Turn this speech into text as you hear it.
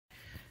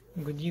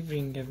Good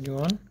evening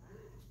everyone.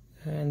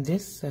 In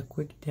this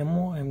quick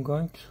demo I'm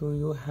going to show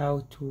you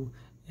how to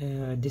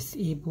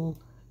disable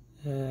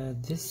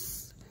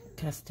this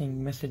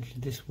casting message,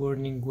 this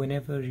warning,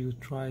 whenever you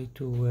try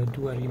to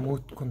do a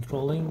remote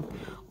controlling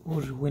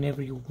or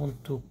whenever you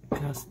want to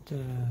cast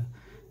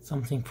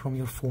something from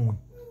your phone.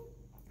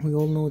 We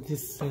all know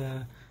this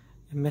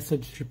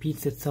message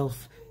repeats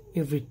itself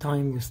every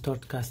time you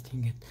start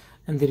casting it,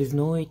 and there is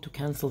no way to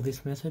cancel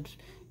this message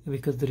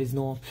because there is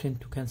no option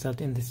to cancel it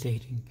in the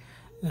setting.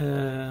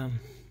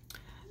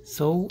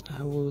 So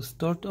I will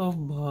start off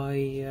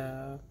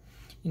by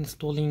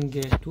installing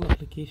two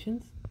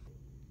applications,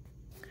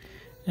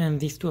 and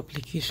these two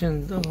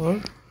applications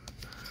are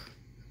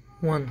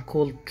one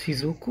called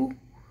Shizuku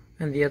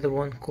and the other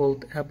one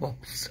called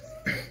AppOps.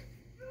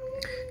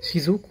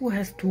 Shizuku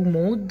has two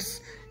modes.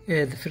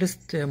 The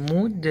first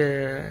mode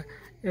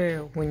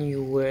when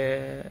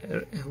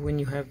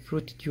you have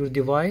rooted your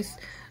device,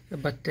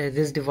 but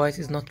this device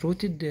is not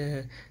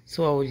rooted,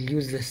 so I will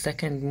use the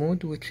second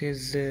mode, which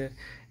is a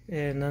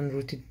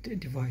non-rooted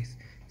device.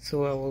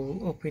 So I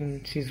will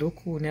open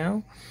Shizuku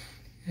now.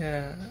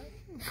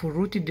 For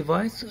rooted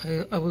device,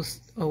 I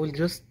will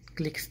just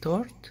click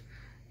start,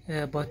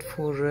 but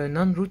for a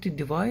non-rooted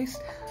device,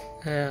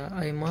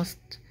 I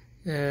must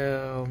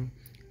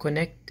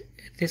connect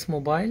this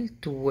mobile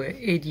to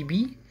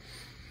ADB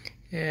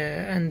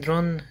and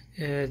run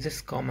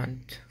this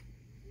command.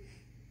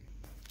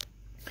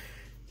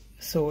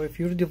 So if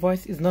your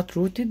device is not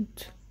rooted,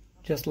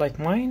 just like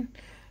mine,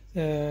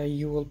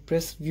 you will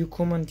press view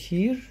command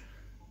here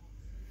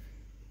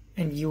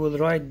and you will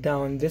write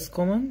down this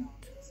command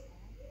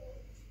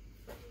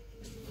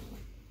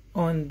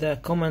on the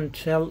command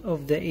shell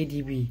of the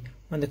ADB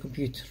on the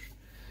computer.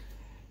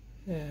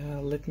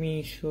 Let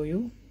me show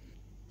you.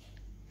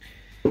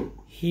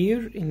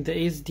 Here in the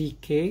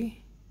SDK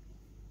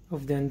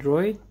of the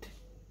Android,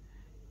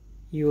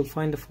 you will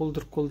find a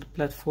folder called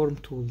Platform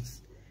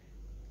Tools.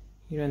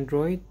 Here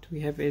Android, we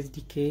have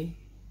SDK.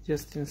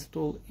 Just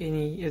install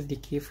any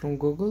SDK from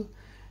Google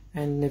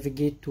and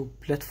navigate to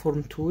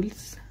Platform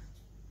Tools.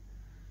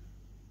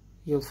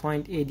 You'll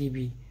find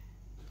ADB.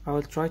 I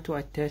will try to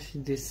attach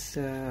this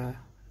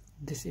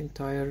this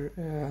entire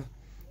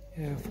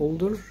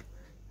folder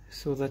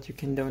so that you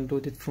can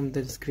download it from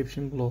the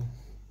description below.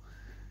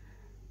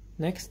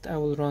 Next, I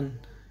will run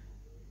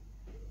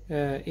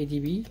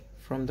ADB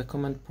from the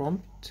command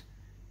prompt.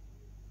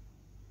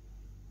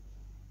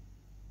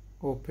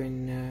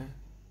 Open,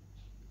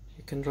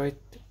 you can write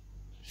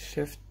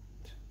shift,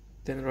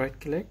 then right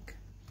click.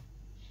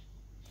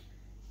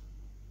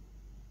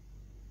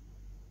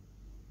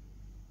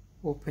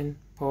 Open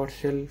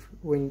PowerShell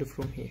window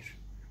from here.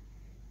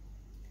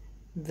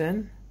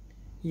 Then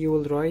you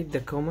will write the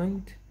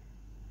command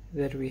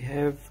that we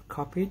have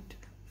copied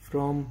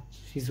from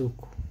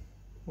Shizuku.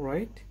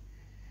 Right?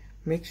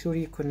 Make sure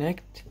you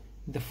connect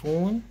the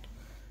phone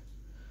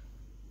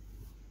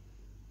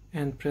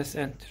and press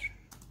enter.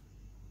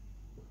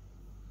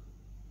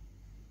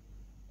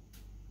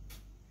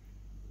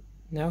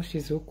 Now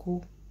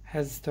Shizuku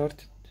has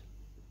started.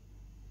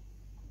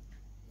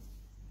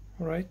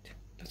 Alright,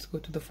 let's go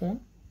to the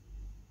phone.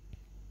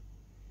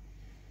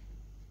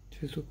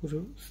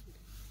 Shizuku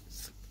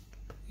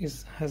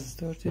has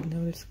started.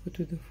 Now let's go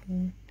to the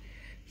phone.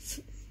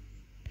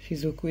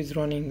 Shizuku is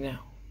running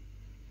now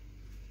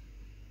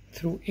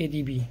through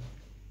ADB.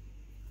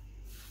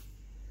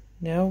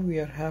 Now we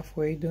are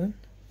halfway done.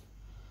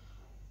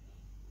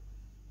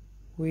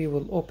 We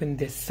will open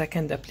the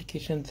second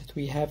application that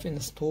we have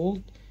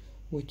installed,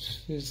 which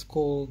is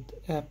called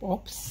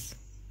AppOps.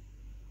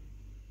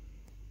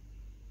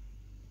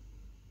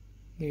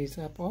 Here is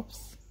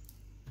AppOps.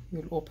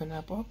 You'll open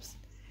AppOps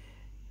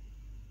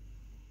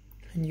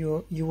and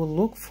you will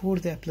look for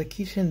the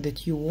application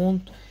that you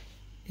want,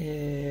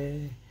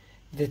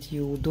 that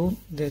you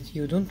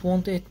don't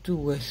want it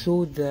to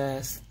show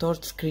the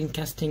start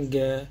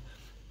screencasting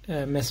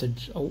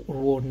message or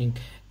warning.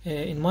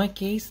 In my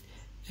case,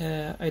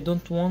 I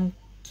don't want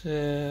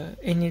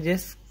any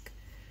disk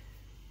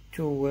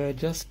to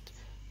just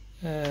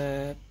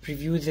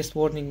preview this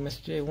warning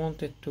message. I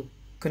want it to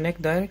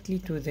connect directly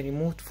to the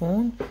remote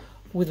phone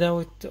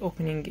without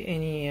opening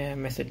any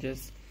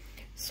messages.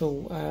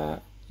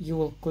 So you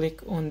will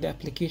click on the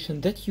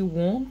application that you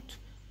want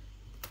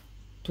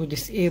to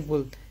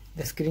disable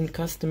the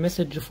screencast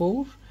message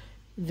for.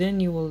 Then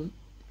you will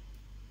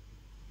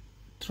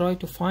try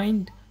to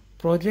find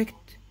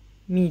project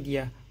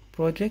media,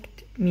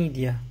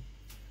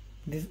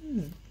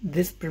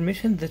 this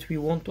permission that we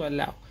want to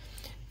allow.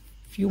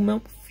 Few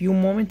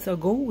moments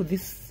ago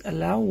this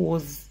allow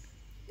was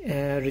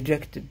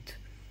rejected,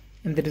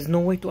 and there is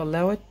no way to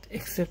allow it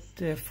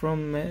except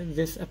from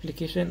this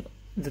application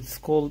that's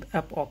called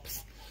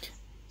AppOps.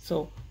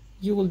 So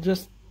you will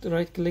just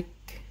right click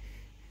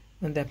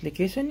on the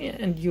application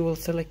and you will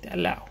select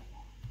allow.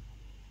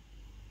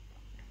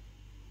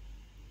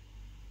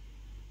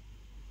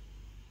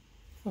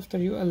 After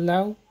you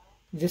allow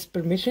this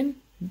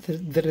permission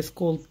that is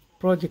called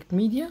project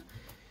media,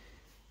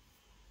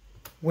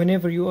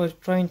 whenever you are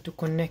trying to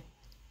connect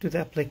to the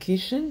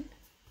application,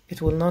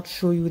 it will not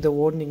show you the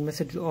warning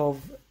message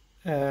of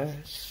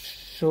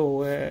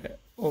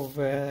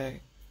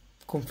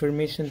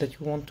confirmation that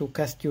you want to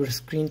cast your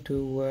screen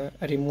to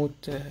a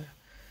remote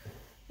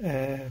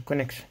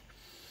connection.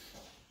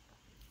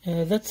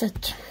 That's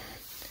it.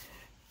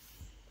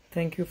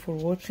 Thank you for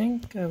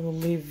watching. I will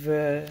leave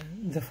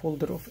the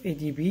folder of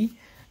ADB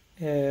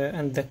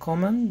and the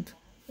command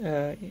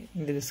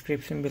in the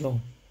description below.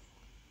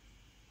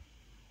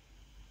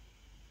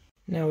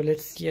 Now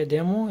let's see a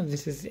demo.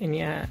 This is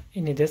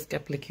any desk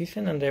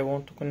application, and I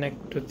want to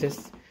connect to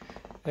this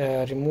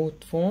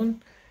remote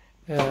phone.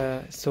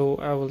 So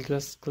I will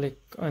just click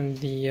on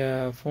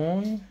the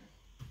phone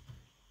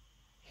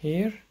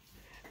here,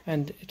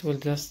 and it will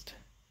just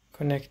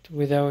connect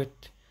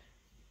without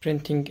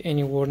printing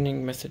any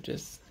warning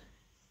messages.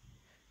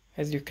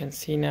 As you can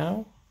see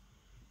now,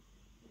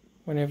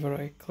 whenever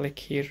I click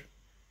here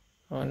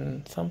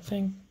on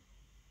something,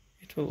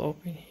 it will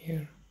open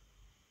here,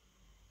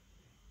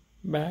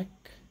 back,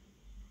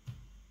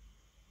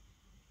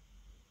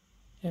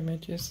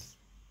 images.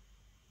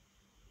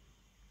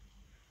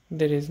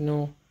 There is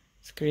no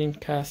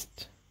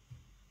screencast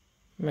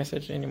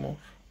message anymore.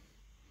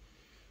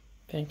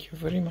 Thank you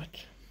very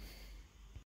much.